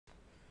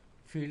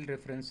field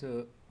reference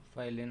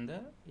file in the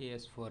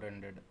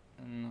as400.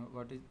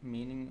 What is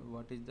meaning,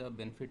 what is the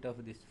benefit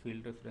of this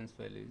field reference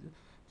file is,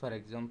 for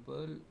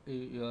example,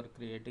 you are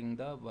creating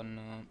the one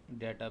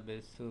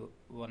database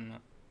one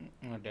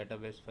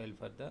database file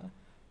for the,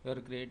 you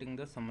are creating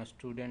the some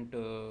student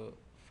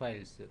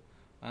files,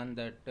 and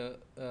that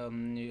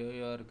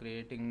you are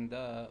creating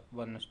the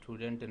one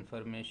student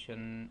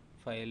information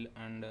file,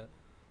 and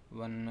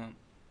one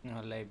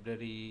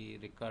library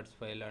records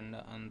file, and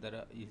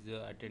another is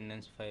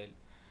attendance file.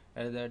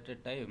 At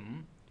that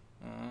time,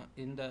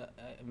 in the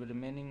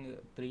remaining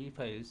three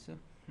files,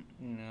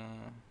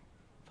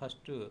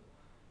 first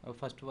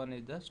first one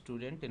is the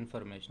student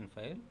information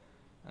file,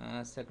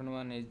 second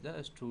one is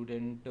the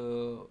student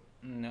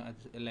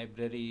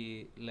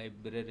library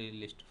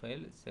list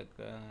file,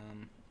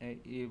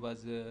 he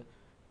was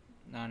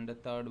and the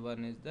third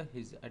one is the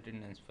his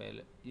attendance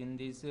file. In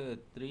these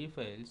three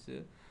files,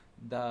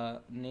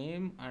 the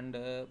name and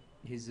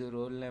his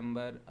roll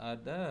number are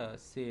the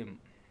same.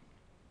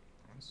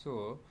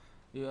 So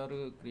you are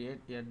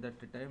create at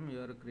that time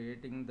you are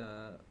creating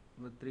the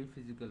three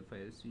physical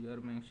files. You are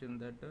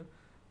mentioned that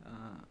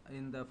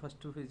in the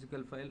first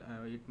physical file,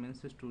 it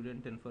means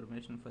student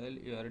information file,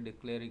 you are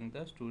declaring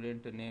the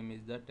student name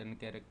is the 10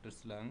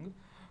 characters long,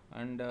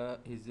 and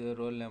his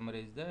roll number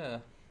is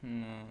the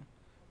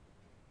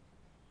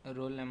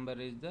roll number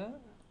is the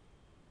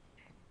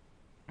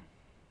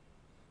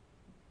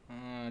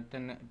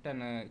 10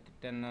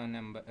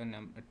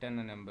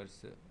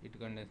 numbers. It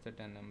contains the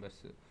 10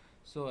 numbers.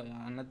 So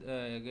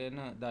another again,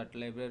 that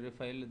library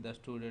file, the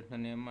student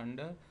name,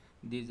 and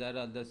these are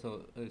all the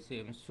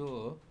same.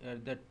 So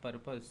at that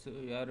purpose,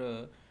 you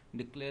are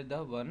declare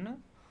the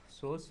one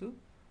source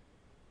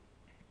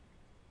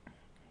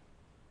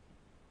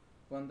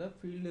on the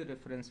field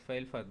reference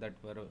file for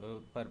that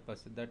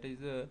purpose. That is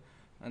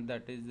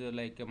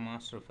like a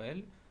master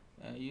file.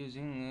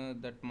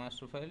 Using that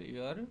master file,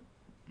 you are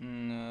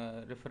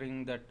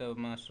referring that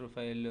master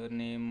file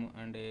name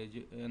and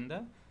age and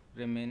the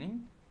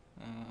remaining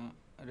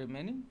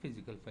remaining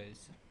physical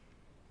files.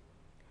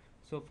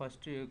 So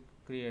first you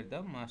create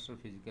the master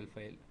physical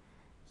file.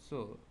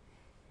 So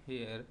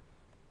here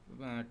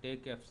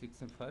take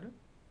F6 for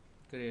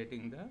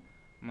creating the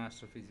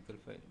master physical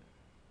file.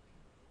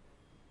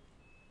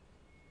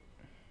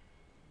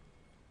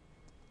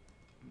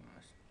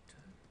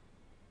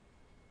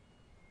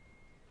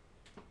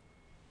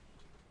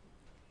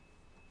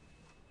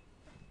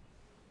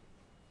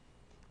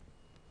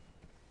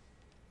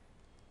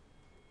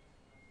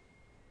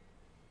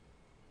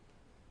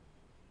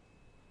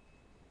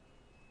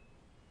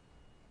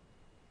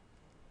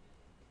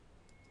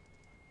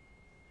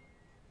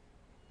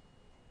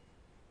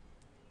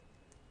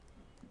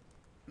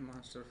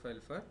 Master master file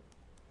for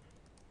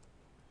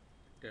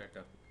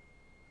data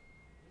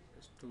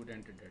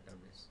student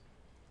database.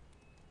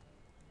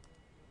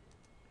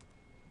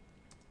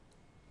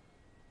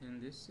 In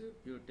this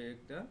you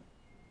take the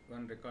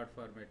one record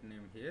format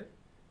name here,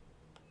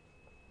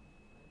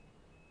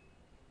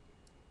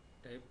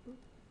 type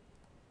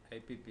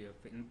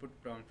IPPF, input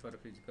prompt for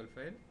physical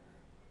file.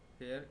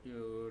 Here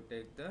you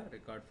take the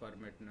record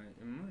format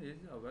name is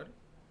our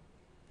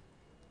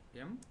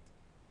MR.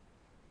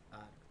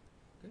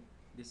 Okay,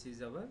 this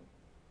is our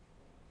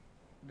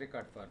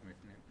record format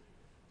name,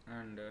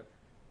 and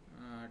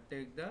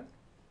take the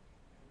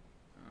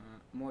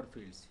more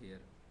fields here.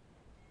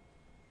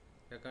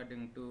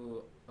 According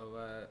to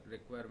our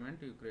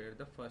requirement, you create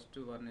the first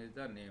one is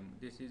the name.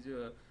 This is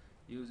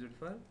used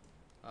for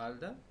all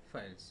the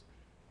files.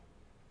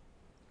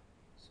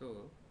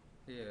 So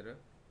here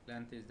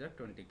length is the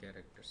 20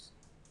 characters.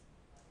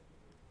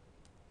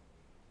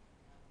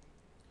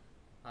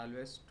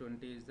 Always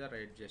 20 is the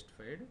right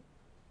justified.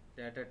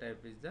 Data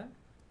type is the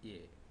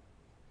A.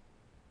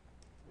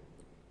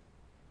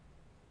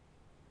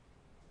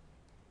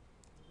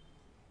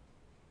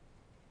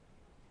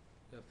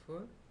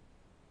 F4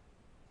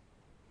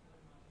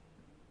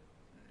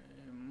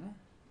 name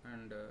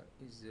and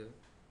is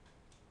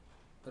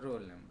roll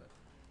number,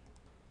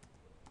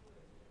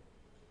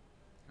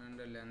 and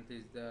the length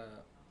is the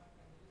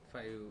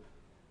 5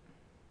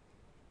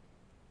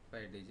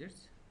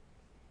 digits.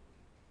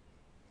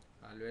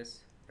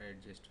 Always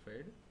right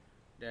justified.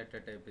 Data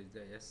type is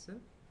the S.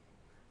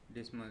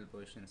 Decimal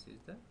positions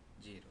is the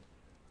 0.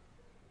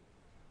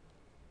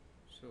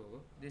 So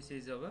this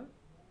is our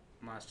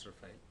master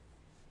file.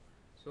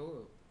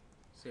 So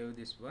save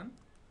this one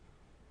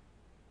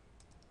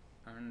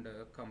and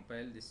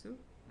compile this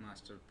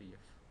master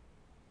PF.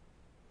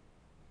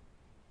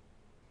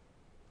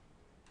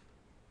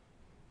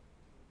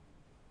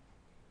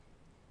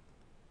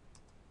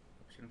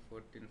 Option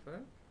 14 for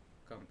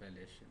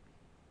compilation.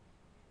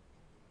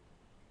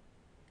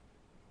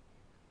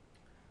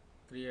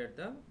 Create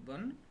the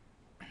one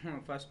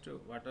first.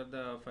 What are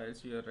the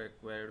files you are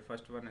required?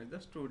 First one is the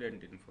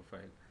student info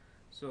file.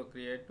 So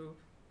create to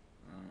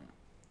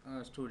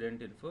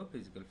student info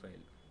physical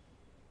file.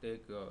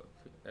 Take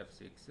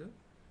F6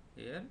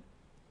 here,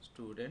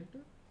 student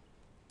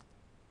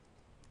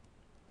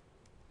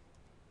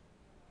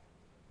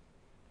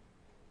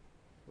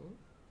info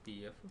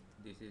pf.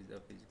 This is the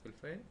physical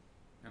file.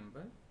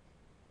 Number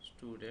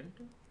student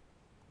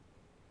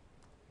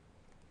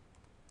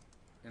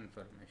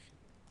information.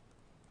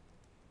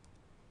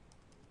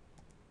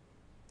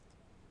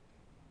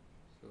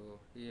 So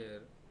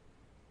here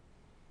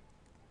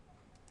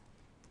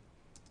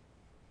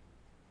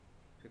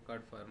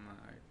record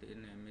format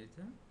name is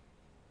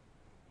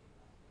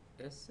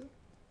s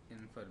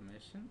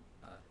information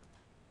r.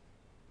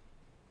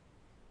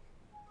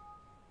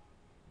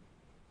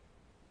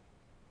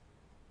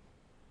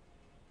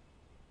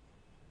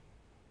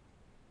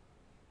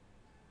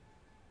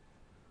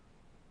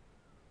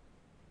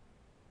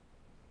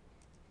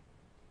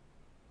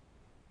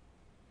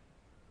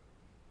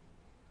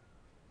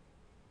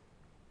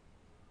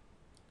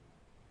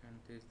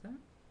 And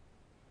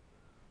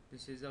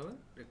this is our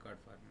record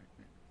format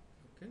name.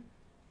 Okay,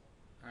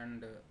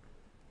 and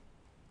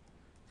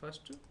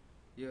first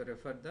you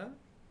refer the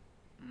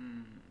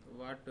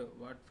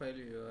what file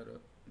you are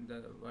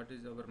what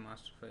is our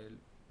master file,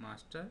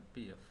 master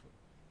pf.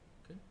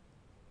 Okay,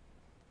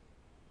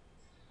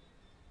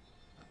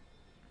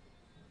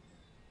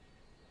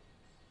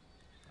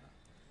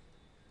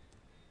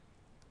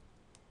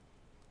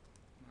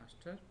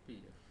 master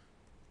pf.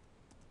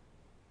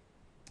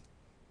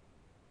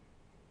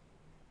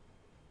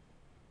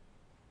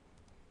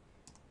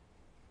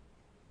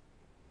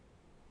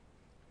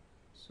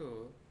 So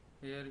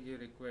here you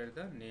require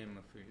the name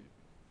field.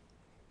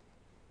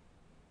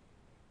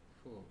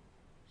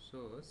 So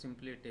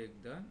simply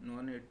take the,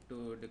 no need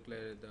to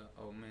declare the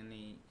how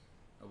many,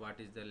 what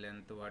is the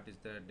length, what is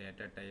the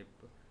data type.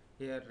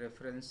 Here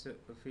reference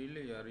field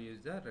you are use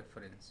the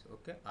reference.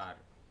 Okay, r.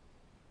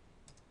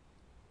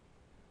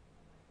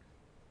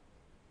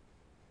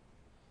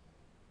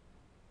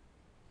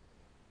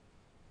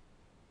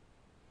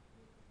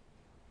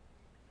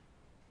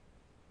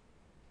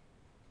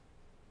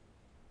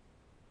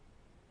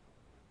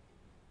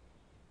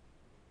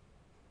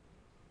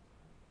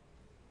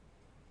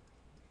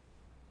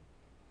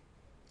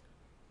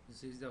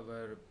 This is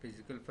our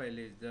physical file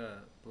is the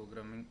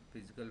programming,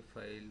 physical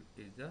file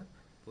is the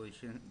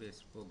position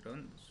based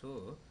program.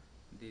 So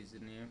this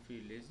name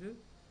field is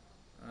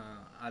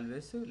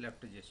always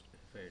left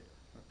justified.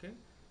 Okay,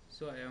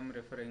 so I am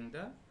referring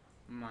the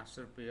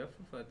master pf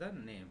for the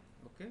name.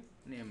 Okay,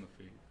 name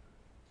field.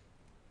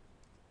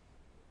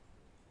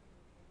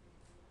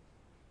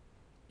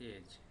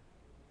 Age,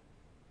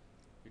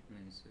 it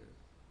means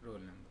roll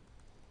number.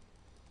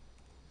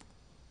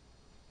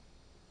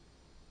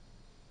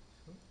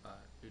 So r,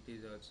 it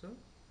is also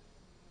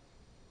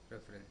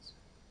reference.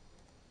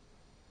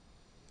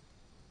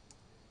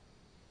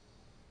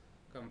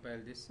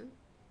 Compile this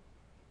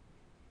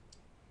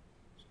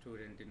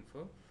student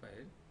info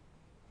file.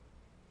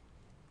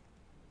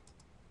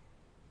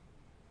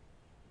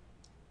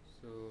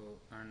 So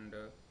and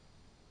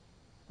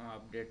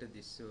update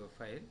this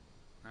file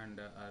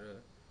and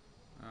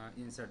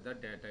insert the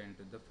data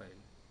into the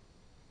file.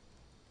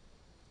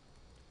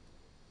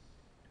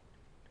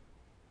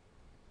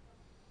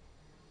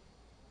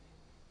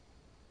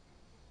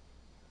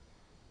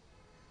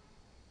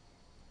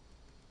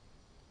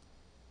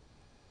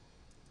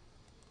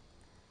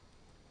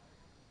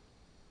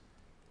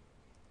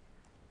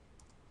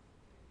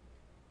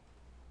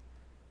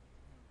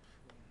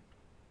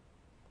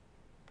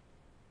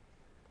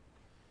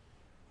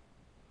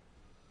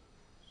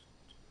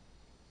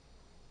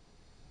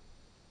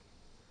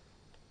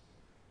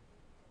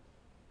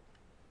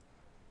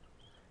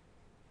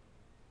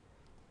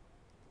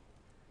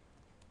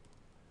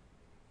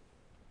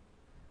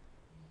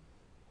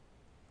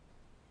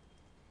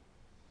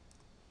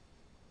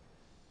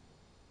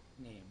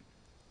 Name.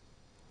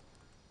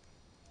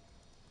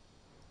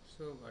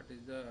 So what is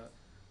the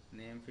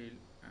name field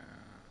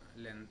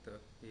length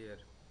here?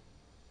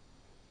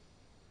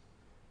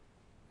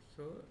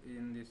 So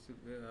in this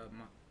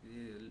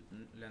the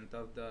length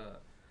of the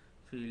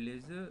field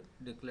is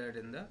declared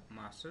in the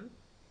master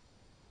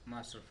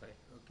file.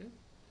 Okay,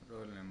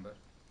 roll number.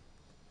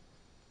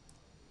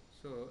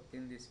 So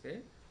in this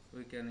way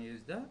we can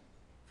use the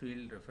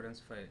field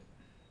reference file.